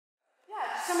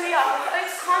somebody else.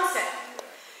 It's constant.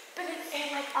 But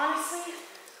like honestly,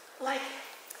 like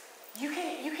you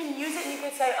can use it and you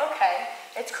can say, okay,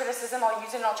 it's criticism, I'll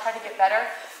use it and I'll try to get better.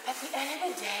 But at the end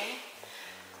of the day,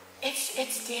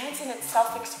 it's dance and it's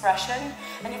self-expression.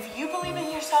 And if you believe in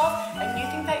yourself and you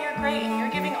think that you're great and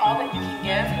you're giving all that you can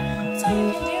give, that's all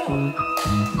you can do.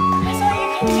 That's all you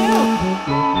can do.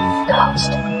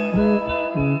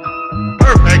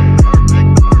 Perfect.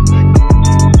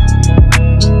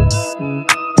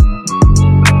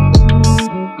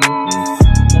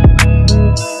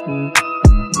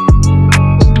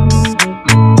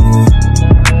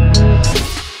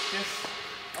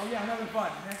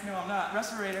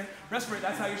 Respirate,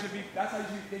 that's how you should be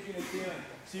thinking and feeling.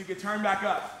 So you can turn back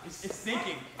up. It's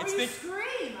thinking. It's you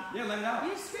scream. Yeah, let it out.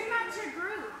 You scream out your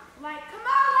group. Like, come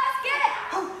on, let's get it.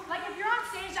 Like if you're on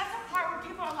stage, that's the part where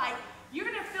people are like, you're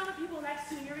gonna feel the people next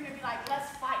to you and you're gonna be like,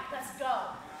 let's fight, let's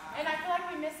go. And I feel like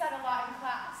we miss that a lot in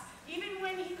class. Even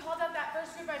when he called out that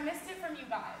first group, I missed it from you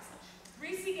guys.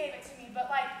 Reese gave it to me,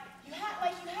 but like you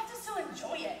have to still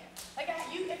enjoy it. Like if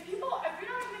you're not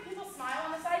gonna make people smile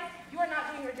on the side, you are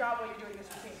not doing your job while you're doing this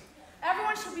routine.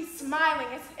 Everyone should be smiling.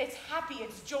 It's happy.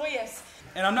 It's joyous.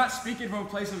 And I'm not speaking from a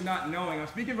place of not knowing. I'm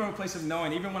speaking from a place of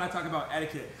knowing. Even when I talk about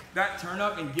etiquette, that turn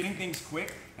up and getting things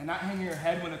quick and not hanging your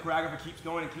head when the choreographer keeps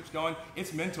going and keeps going,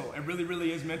 it's mental. It really,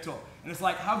 really is mental. And it's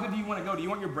like, how good do you want to go? Do you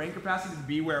want your brain capacity to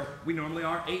be where we normally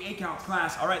are? 8 counts,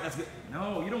 class. All right, that's good.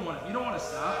 No, you don't want it. You don't want to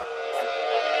stop.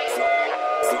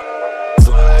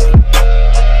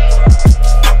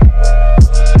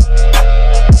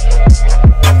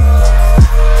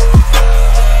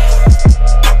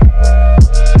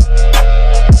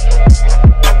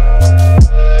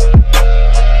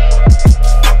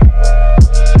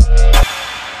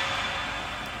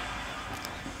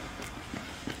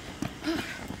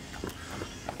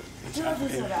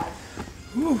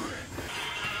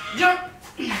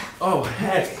 Oh,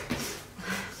 heck.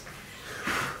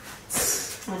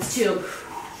 That's two.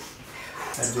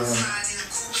 Had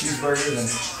cheeseburgers and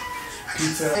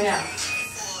pizza. I know.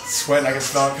 Sweating, I can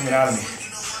smell it coming out of me.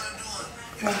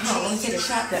 Well, let me take a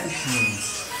shot then.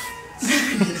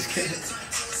 Just kidding.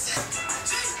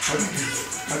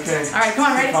 Okay. All right, come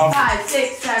on, ready? 5,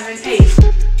 6, 7,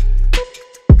 8.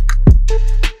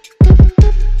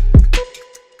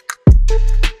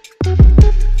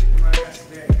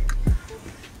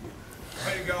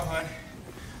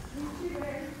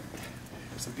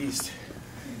 It's a beast.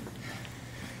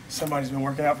 Somebody's been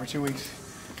working out for 2 weeks.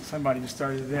 Somebody just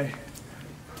started today.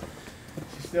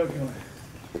 She's still killing it.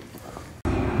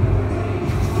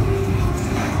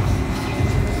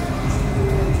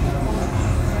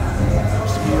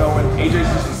 AJ's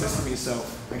just assisting me, so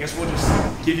I guess we'll just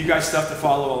give you guys stuff to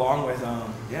follow along with.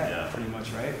 Yeah, pretty much,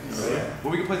 right? Yeah.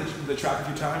 Well, we can play the track a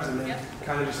few times and then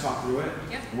kind of just talk through it.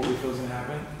 Yep. What we feel is going to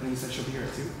happen. And you said she'll be here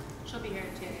at 2? She'll be here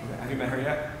too. Okay. Have you met her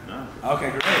yet? No. Okay,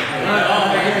 great.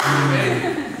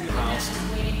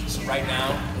 So right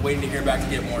now, I'm waiting to hear back to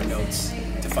get more notes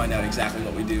to find out exactly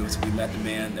what we do. So we met the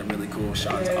band, they're really cool,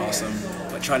 Sean's awesome.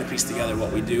 But trying to piece together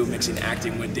what we do, mixing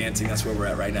acting with dancing, that's where we're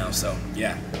at right now. So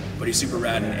yeah, but he's super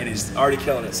rad and he's already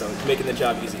killing it, so he's making the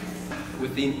job easy.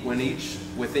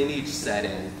 Within each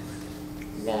setting,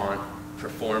 want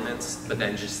performance, but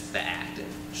then just the acting,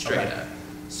 straight up.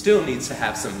 Still needs to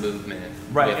have some movement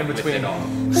in between it all.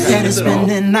 Yeah, it's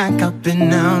been like up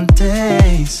and down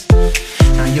days.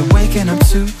 Now you're waking up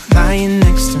to lying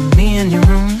next to me in your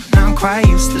room. Now I'm quite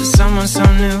used to someone so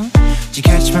new. Did you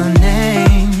catch my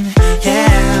name?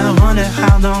 Yeah, I wonder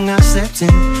how long I've slept in.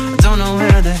 I don't know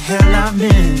where the hell I've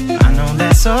been. I know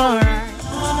that's alright.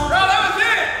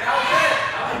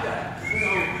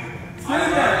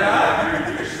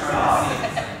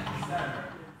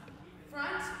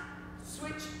 Front,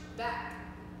 switch, back.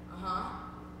 Uh-huh.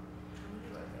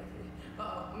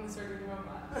 Uh-oh, I'm gonna start doing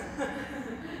robot.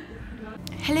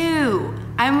 Hello,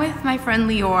 I'm with my friend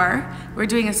Lior. We're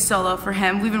doing a solo for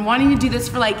him. We've been wanting to do this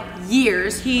for like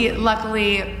years. He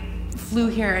luckily flew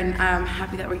here and I'm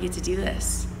happy that we get to do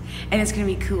this. And it's gonna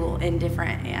be cool and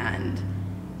different and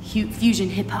fusion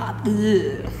hip hop.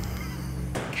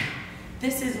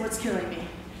 This is what's killing me.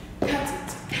 Cut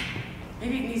it.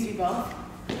 Maybe it needs to be both.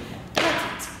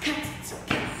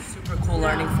 Super cool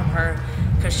learning from her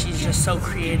because she's just so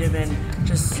creative and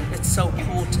just it's so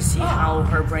cool to see how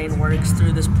her brain works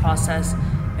through this process,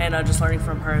 and just learning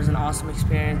from her is an awesome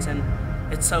experience, and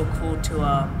it's so cool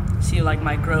to see like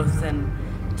my growth and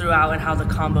throughout and how the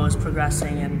combo is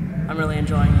progressing, and I'm really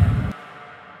enjoying it.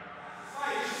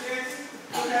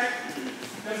 Okay.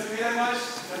 Doesn't mean that much.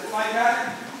 Doesn't like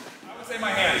that. I would say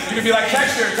my hands. You could be like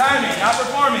texture, timing, not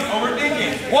performing,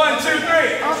 overthinking. 1, 2,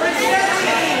 3.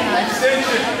 Overthinking.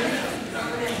 Extension.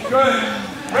 Good.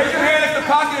 Raise your hand if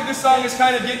the pocket of this song is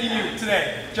kind of getting you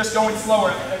today. Just going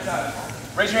slower next time.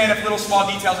 Raise your hand if little small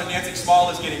details of dancing small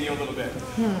is getting you a little bit.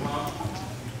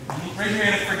 Raise your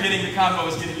hand if forgetting the combo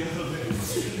is getting you a little bit.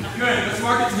 Good. Let's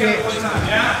mark it together one time.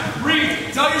 Yeah?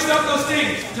 Breathe. Tell yourself those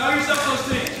things. Tell yourself those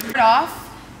things. Start off,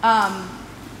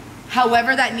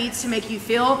 however that needs to make you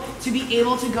feel, to be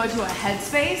able to go to a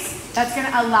headspace that's going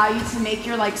to allow you to make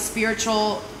your like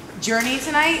spiritual journey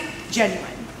tonight genuine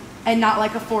and not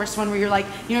like a forced one where you're like,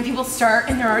 you know, people start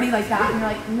and they're already like that and you're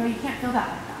like, no, you can't feel that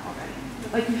like that already.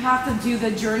 Like you have to do the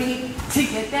journey to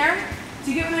get there.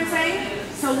 Do you get what I'm saying?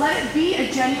 So let it be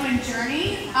a genuine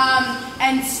journey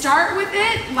and start with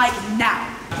it like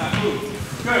now.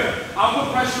 Good. I'll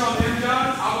put pressure on the end,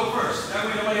 John. I'll go first. That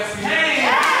way nobody has to be.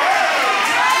 Hey!